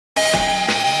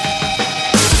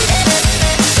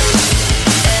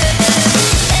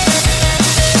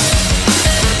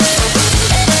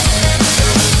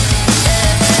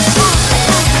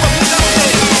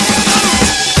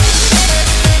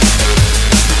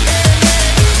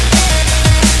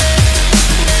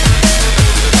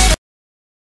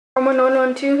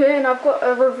912 here, and I've got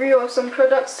a review of some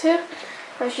products here.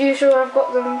 As usual, I've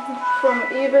got them from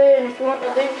eBay, and if you want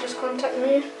the link, just contact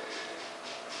me.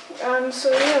 And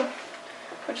so yeah,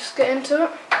 I'll just get into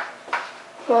it.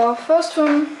 Well, first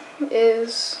one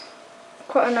is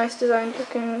quite a nice design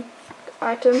looking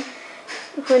item.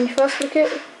 When you first click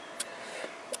it,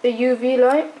 a UV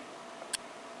light,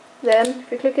 then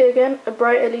if you click it again, a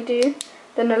bright LED,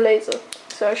 then a laser.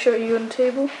 So I'll show you on the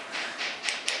table.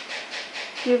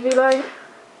 UV light,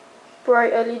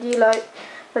 bright LED light,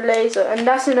 a laser, and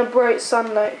that's in a bright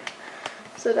sunlight.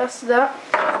 So that's that.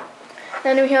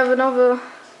 Then we have another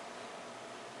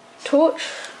torch.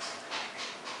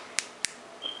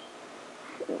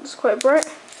 It's quite bright.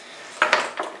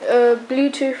 A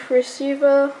Bluetooth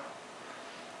receiver.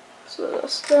 So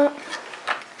that's that.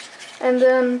 And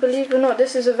then, believe it or not,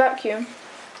 this is a vacuum.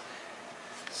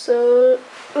 So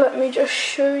let me just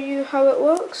show you how it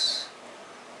works.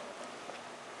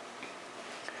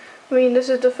 I mean, this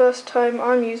is the first time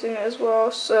I'm using it as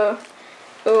well, so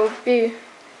it'll be a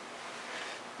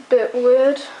bit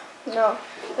weird. No,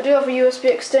 I do have a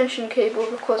USB extension cable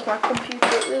because my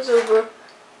computer is over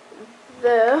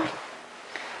there.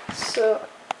 So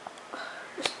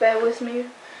just bear with me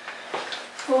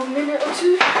for a minute or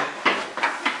two.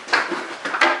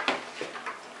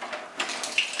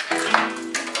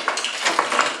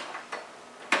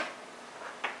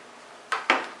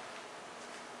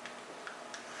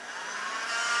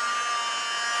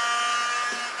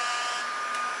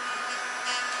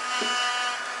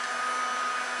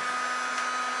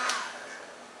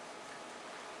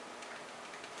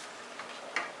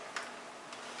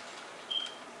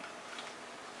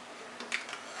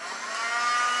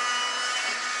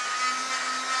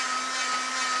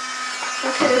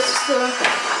 Okay, so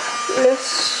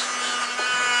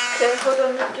hold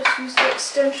on, I'll just use the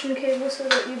extension cable so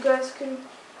that you guys can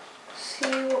see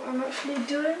what I'm actually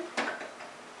doing.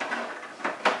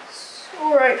 It's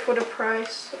alright for the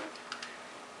price, so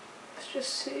let's just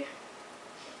see.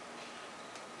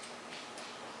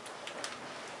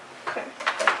 Okay.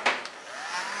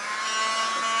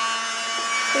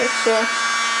 Okay, so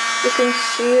you can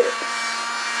see it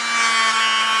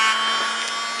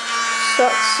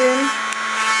sucks in.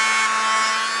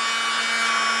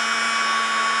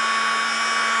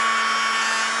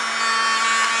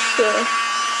 So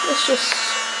let's just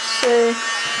say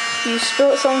you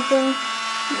spilt something,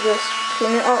 you just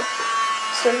clean it up.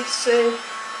 So let's say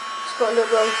it's got a little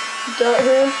bit of dirt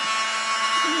here,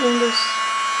 and just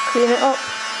clean it up.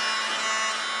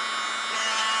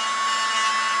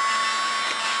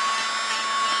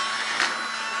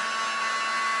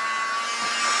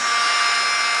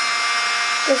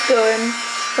 Just go in,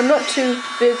 but not too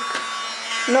big,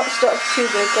 not stuck too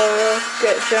big or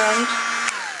get jammed.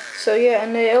 So yeah,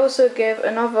 and they also gave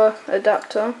another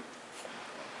adapter.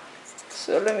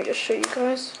 So let me just show you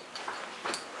guys.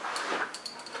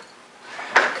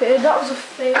 Okay, that was a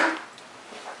fail.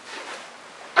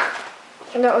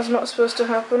 And that was not supposed to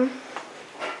happen.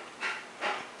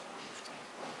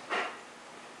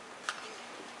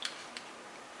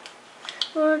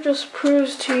 Well, it just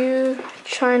proves to you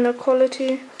China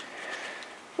quality.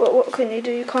 But what can you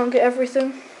do? You can't get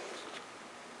everything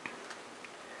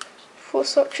for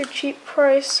such a cheap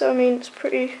price. I mean, it's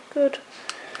pretty good.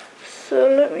 So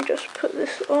let me just put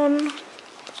this on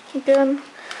again.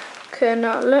 Okay,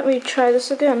 now let me try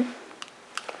this again.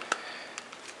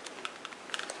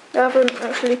 I haven't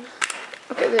actually.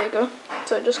 Okay, there you go.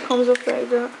 So it just comes up like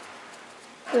that.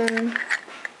 Then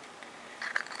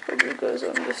probably goes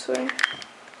on this way.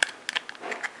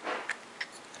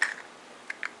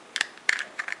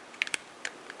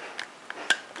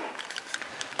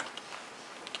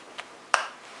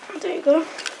 There you go.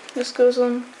 This goes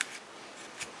on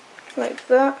like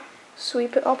that.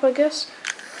 Sweep it up, I guess.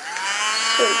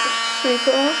 So just sweep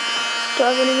it up.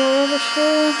 Don't have any more rubbish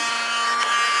here.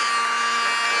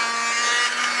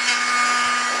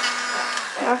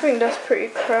 I think that's pretty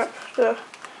crap,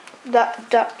 that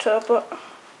adapter, but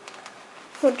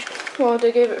well,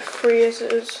 they gave it free as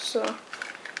it is, so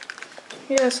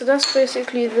yeah, so that's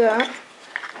basically that.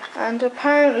 And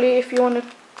apparently if you want to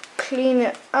clean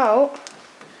it out,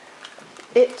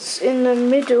 it's in the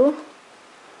middle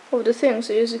of the thing,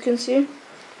 so as you can see,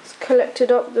 it's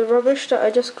collected up the rubbish that I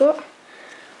just got.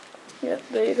 Yeah,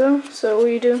 there you go. So all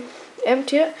you do,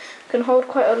 empty it, can hold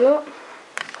quite a lot,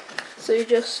 so you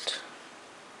just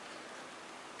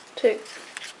take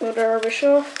all the rubbish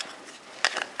off,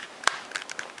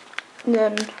 and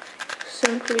then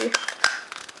simply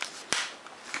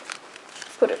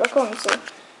put it back on. So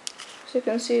as you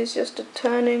can see, it's just a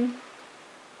turning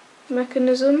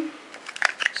mechanism.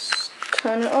 Just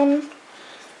turn it on,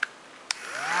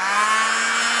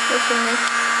 personally.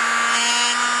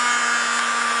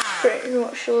 Pretty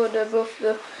much sure they're both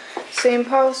the same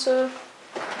power. So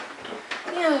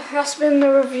yeah, that's been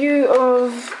the review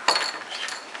of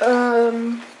a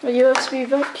USB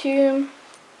vacuum,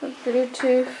 a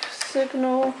Bluetooth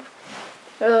signal,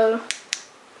 a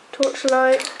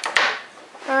torchlight,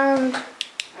 and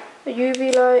a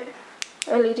UV light,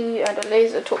 LED, and a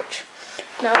laser torch.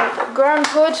 Now, the grand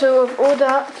total of all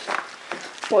that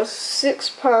was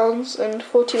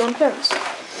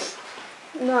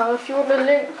 £6.41. Now, if you want the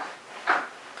link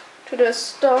to the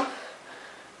stuff,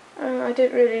 I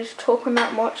didn't really talk on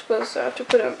that much because I have to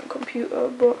put it on the computer,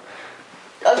 but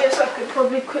I guess I could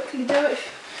probably quickly do it.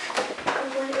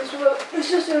 As well. It's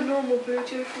just a normal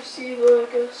Bluetooth receiver, I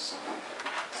guess,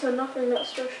 so nothing that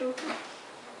special.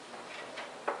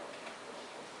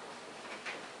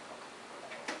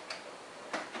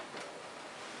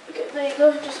 Okay, there you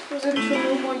go, just goes into a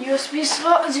normal USB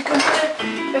slot. As you can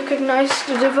recognize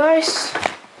the device.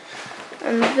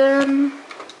 And then,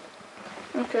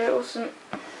 okay, it wasn't,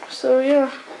 so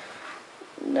yeah,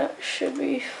 that should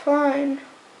be fine.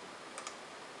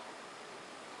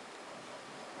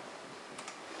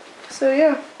 So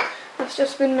yeah, that's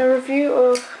just been the review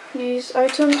of these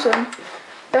items, and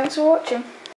thanks for watching.